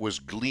that was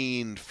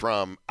gleaned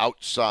from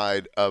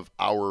outside of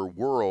our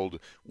world,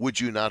 would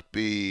you not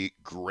be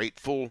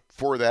grateful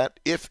for that,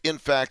 if in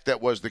fact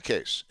that was the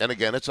case? And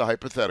again, it's a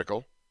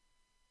hypothetical.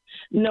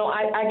 No,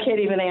 I can't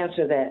even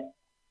answer that.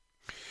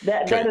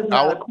 That is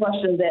not a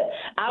question that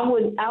I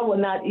would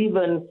not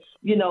even,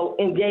 you know,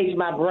 engage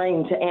my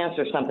brain to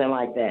answer something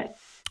like that.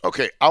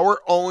 Okay,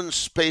 our own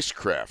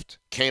spacecraft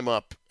came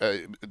up,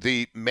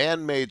 the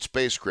man made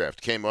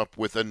spacecraft came up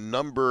with a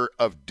number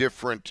of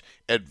different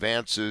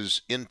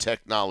advances in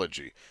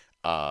technology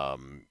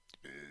um,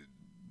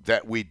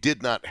 that we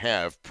did not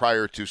have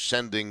prior to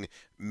sending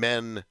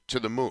men to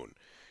the moon.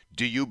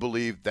 Do you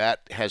believe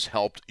that has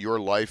helped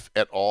your life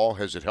at all?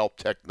 Has it helped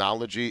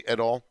technology at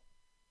all?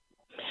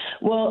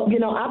 Well,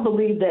 I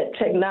believe that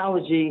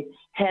technology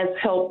has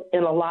helped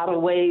in a lot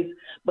of ways,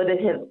 but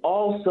it has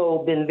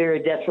also been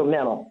very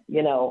detrimental.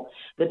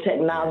 The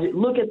technology.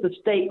 Look at the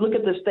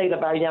state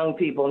of our young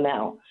people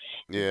now.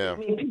 Yeah. I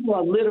mean, people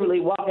are literally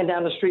walking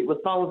down the street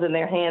with phones in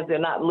their hands. They're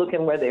not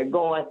looking where they're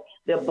going.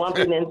 They're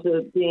bumping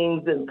into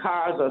things, and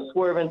cars are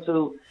swerving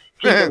to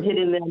keep from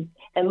hitting them.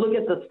 And look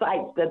at the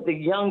sites that the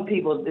young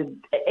people, the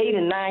 8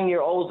 and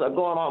 9-year-olds, are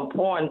going on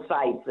porn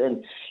sites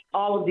and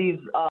all of these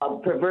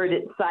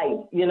perverted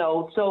sites.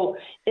 So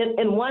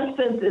in one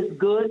sense, it's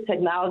good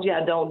technology.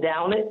 I don't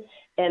down it,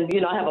 and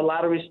I have a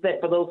lot of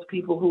respect for those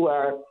people who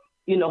are,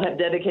 have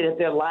dedicated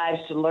their lives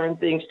to learn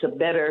things to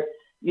better.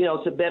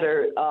 To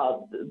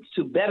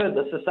better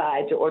the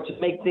society or to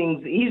make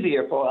things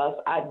easier for us.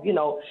 I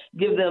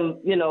give them,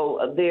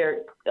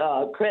 their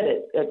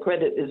credit.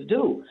 Credit is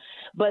due.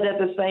 But at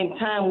the same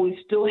time, we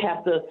still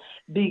have to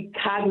be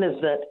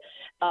cognizant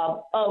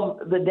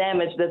of the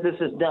damage that this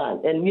has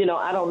done. And,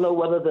 I don't know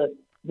whether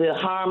the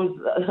harms,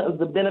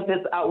 the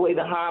benefits outweigh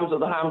the harms or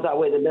the harms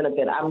outweigh the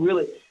benefit. I'm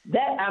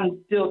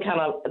still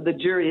the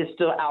jury is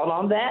still out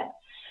on that.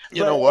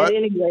 You know what? At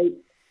any rate,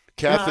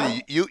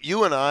 Kathy,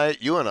 you and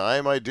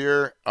I, my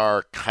dear,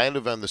 are kind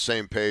of on the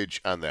same page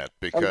on that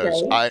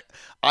because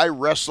I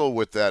wrestle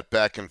with that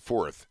back and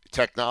forth.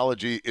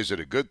 Technology, is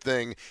it a good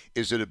thing?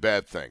 Is it a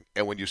bad thing?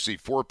 And when you see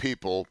 4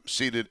 people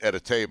seated at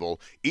a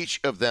table, each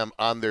of them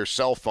on their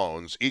cell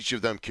phones, each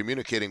of them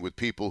communicating with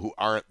people who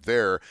aren't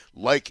there,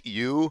 like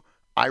you,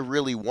 I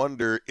really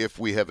wonder if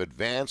we have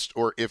advanced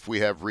or if we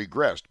have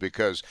regressed,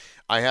 because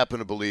I happen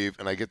to believe,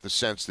 and I get the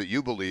sense that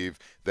you believe,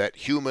 that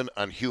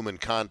human-on-human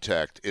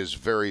contact is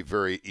very,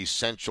 very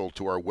essential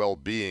to our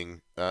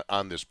well-being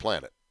on this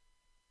planet.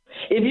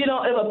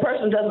 If a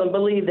person doesn't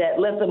believe that,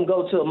 let them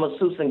go to a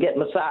masseuse and get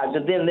massage,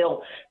 and then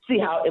they'll see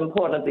how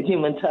important the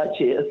human touch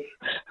is.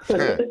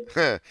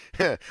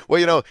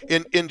 Well,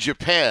 in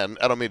Japan,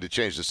 I don't mean to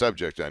change the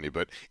subject on you,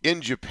 but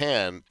in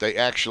Japan, they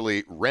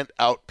actually rent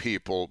out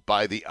people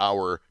by the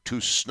hour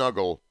to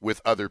snuggle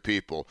with other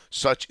people.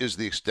 Such is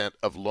the extent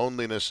of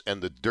loneliness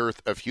and the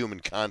dearth of human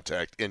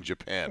contact in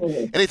Japan.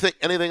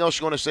 Anything else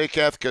you want to say,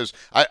 Kath? Because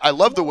I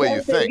love the way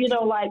you think.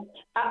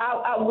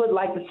 I would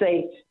like to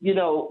say,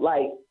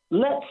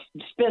 let's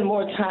spend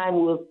more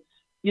time with,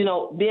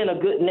 being a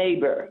good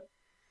neighbor,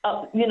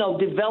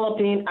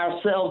 developing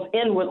ourselves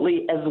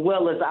inwardly as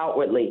well as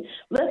outwardly.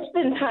 Let's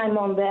spend time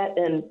on that.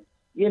 And,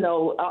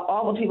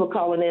 all the people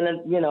calling in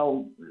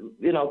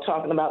and,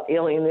 talking about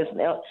alien this and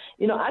that,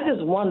 I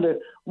just wonder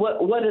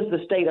what is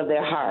the state of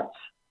their hearts,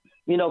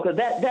 because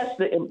that's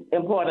the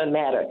important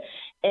matter.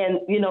 And,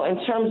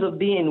 in terms of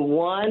being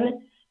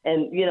one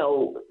and,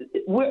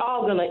 we're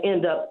all going to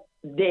end up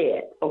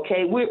dead,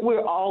 okay?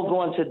 We're all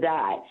going to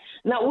die.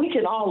 Now, we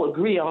can all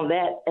agree on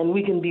that, and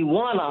we can be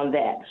one on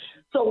that.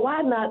 So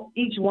why not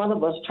each one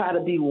of us try to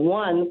be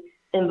one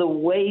in the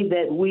way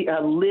that we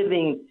are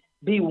living,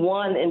 be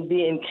one in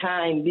being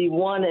kind, be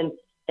one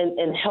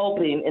in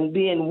helping, and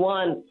being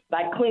one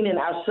by cleaning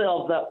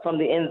ourselves up from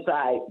the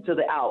inside to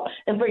the out,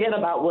 and forget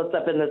about what's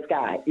up in the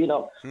sky.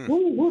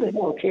 Who the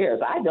hell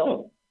cares? I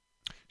don't.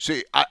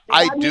 See,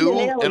 I do,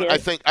 and I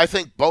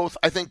think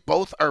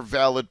both are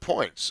valid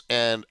points.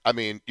 And I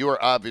mean, you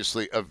are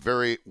obviously a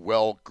very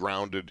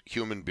well-grounded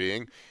human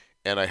being,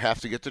 and I have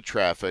to get to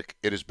traffic.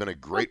 It has been a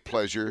great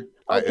pleasure.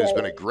 Okay. It has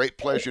been a great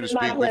pleasure to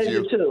speak with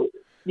you. Too.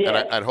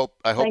 Yes. And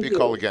I hope you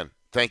call again.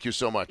 Thank you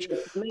so much.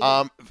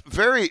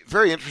 Very,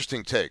 very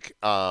interesting take.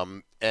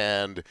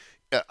 And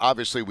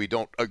obviously, we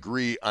don't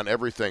agree on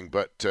everything,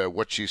 but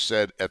what she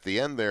said at the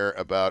end there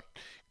about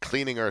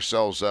cleaning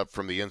ourselves up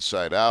from the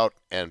inside out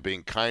and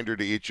being kinder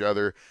to each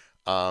other.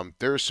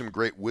 There's some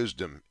great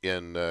wisdom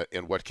in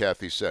what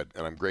Kathy said,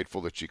 and I'm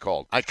grateful that she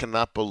called. I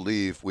cannot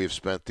believe we've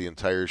spent the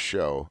entire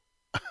show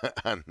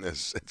on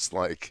this. It's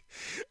like,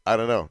 I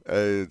don't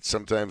know.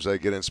 Sometimes I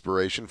get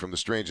inspiration from the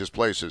strangest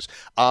places.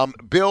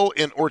 Bill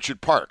in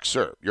Orchard Park,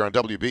 sir, you're on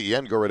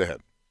WBEN. Go right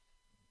ahead.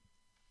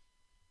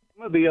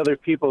 Some of the other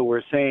people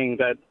were saying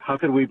that how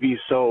could we be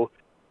so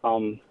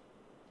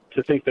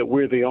to think that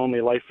we're the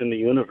only life in the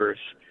universe?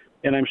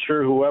 And I'm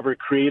sure whoever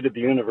created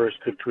the universe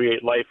could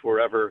create life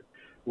wherever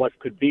life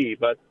could be.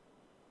 But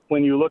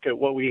when you look at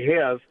what we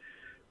have,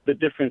 the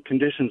different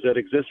conditions that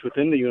exist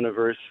within the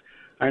universe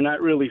are not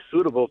really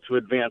suitable to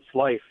advance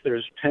life.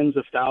 There's tens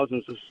of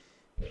thousands of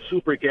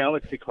super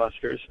galaxy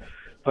clusters,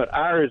 but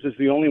ours is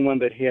the only one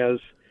that has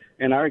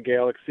in our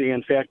galaxy.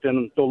 In fact,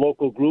 in the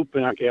local group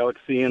in our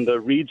galaxy, in the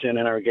region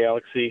in our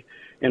galaxy,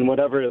 and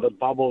whatever the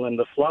bubble and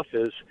the fluff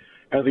is,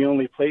 are the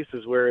only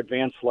places where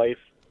advanced life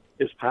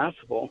is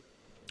possible.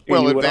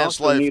 Well,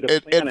 advanced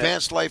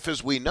life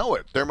as we know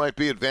it. There might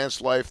be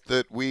advanced life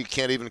that we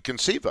can't even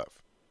conceive of.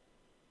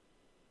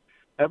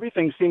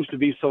 everything seems to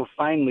be so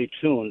finely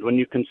tuned when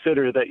you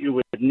consider that you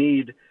would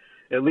need,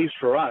 at least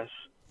for us,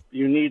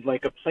 you need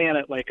like a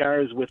planet like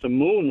ours with a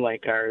moon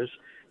like ours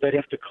that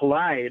have to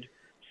collide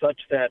such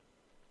that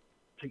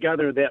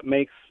together that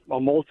makes a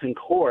molten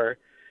core,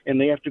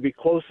 and they have to be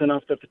close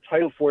enough that the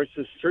tidal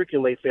forces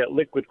circulate that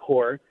liquid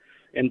core,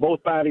 and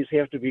both bodies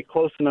have to be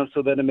close enough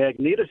so that a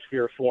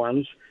magnetosphere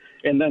forms,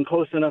 and then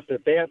close enough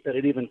that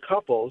it even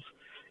couples,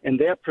 and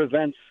that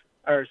prevents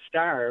our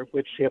star,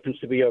 which happens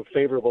to be a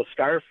favorable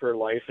star for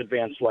life,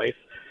 advanced life.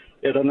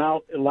 It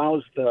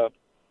allows the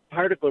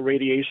particle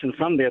radiation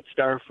from that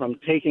star from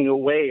taking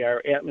away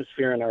our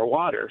atmosphere and our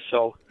water.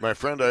 So, my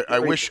friend, I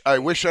wish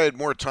I had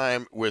more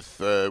time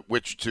with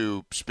which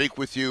to speak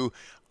with you.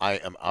 I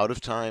am out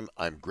of time.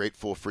 I'm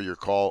grateful for your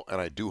call, and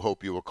I do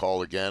hope you will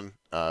call again.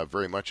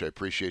 Very much. I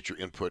appreciate your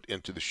input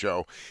into the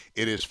show.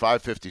 It is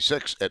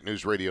 5:56 at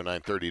News Radio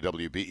 930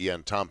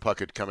 WBEN. Tom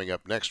Puckett coming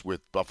up next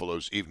with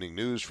Buffalo's Evening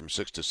News from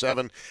 6 to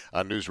 7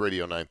 on News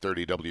Radio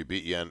 930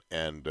 WBEN.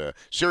 And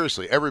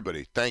seriously,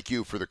 everybody, thank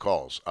you for the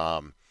calls.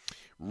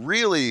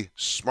 Really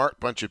smart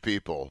bunch of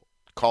people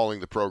calling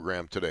the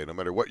program today, no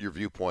matter what your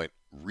viewpoint.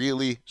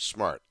 Really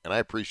smart, and I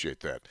appreciate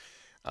that.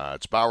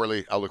 It's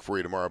Bowerly. I'll look for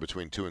you tomorrow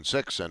between 2 and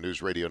 6 on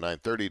News Radio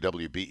 930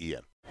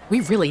 WBEN.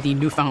 We really need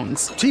new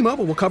phones.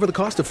 T-Mobile will cover the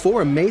cost of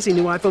 4 amazing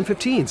new iPhone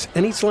 15s,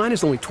 and each line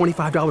is only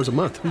 $25 a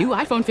month. New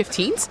iPhone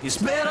 15s? It's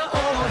better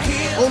over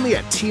here. Only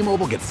at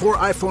T-Mobile, get 4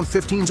 iPhone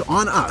 15s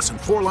on us and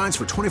 4 lines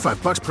for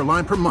 $25 per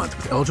line per month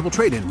with eligible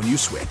trade-in when you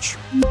switch.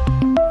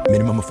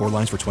 Minimum of 4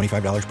 lines for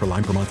 $25 per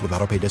line per month with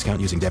autopay discount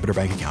using debit or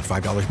bank account.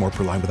 $5 more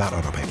per line without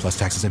autopay, plus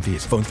taxes and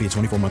fees. Phone fee at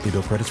 24 monthly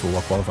bill credits for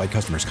well-qualified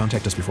customers.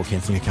 Contact us before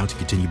canceling account to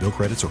continue bill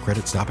credits or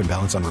credit stop and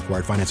balance on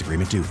required finance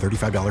agreement due.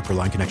 $35 per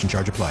line connection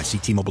charge applies. See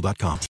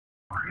T-Mobile.com.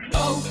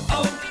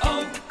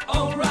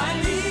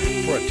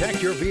 O'Reilly.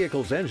 Protect your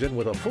vehicle's engine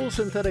with a full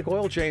synthetic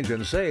oil change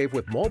and save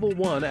with Mobile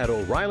One at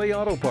O'Reilly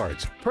Auto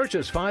Parts.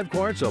 Purchase 5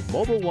 quarts of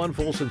Mobile One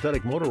full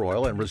synthetic motor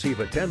oil and receive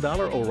a $10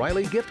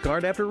 O'Reilly gift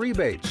card after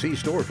rebate. See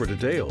store for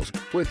details.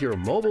 With your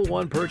Mobile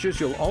One purchase,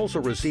 you'll also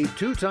receive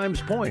 2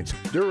 times points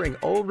during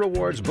O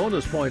Rewards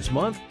Bonus Points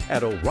Month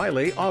at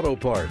O'Reilly Auto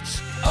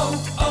Parts.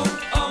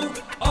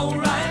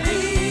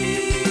 O'Reilly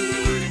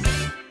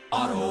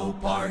Auto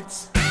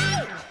Parts.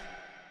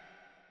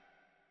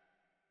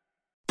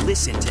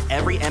 Listen to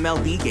every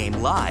MLB game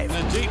live.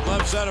 In the deep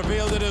left center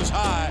field, it is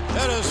high,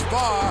 it is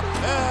far,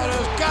 it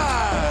is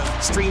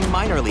gone. Stream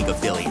minor league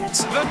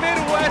affiliates. The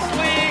Midwest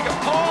League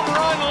home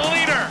run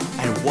leader.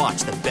 And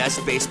watch the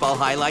best baseball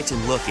highlights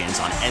and look-ins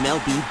on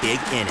MLB Big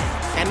Inning.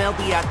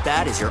 MLB At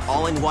Bat is your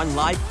all-in-one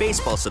live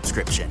baseball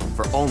subscription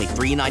for only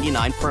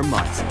 $3.99 per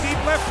month.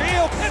 Deep left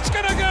field, it's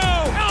gonna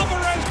go.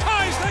 Alvarez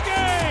ties the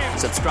game.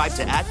 Subscribe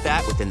to At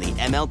Bat within the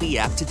MLB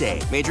app today.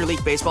 Major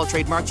League Baseball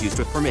trademarks used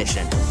with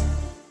permission.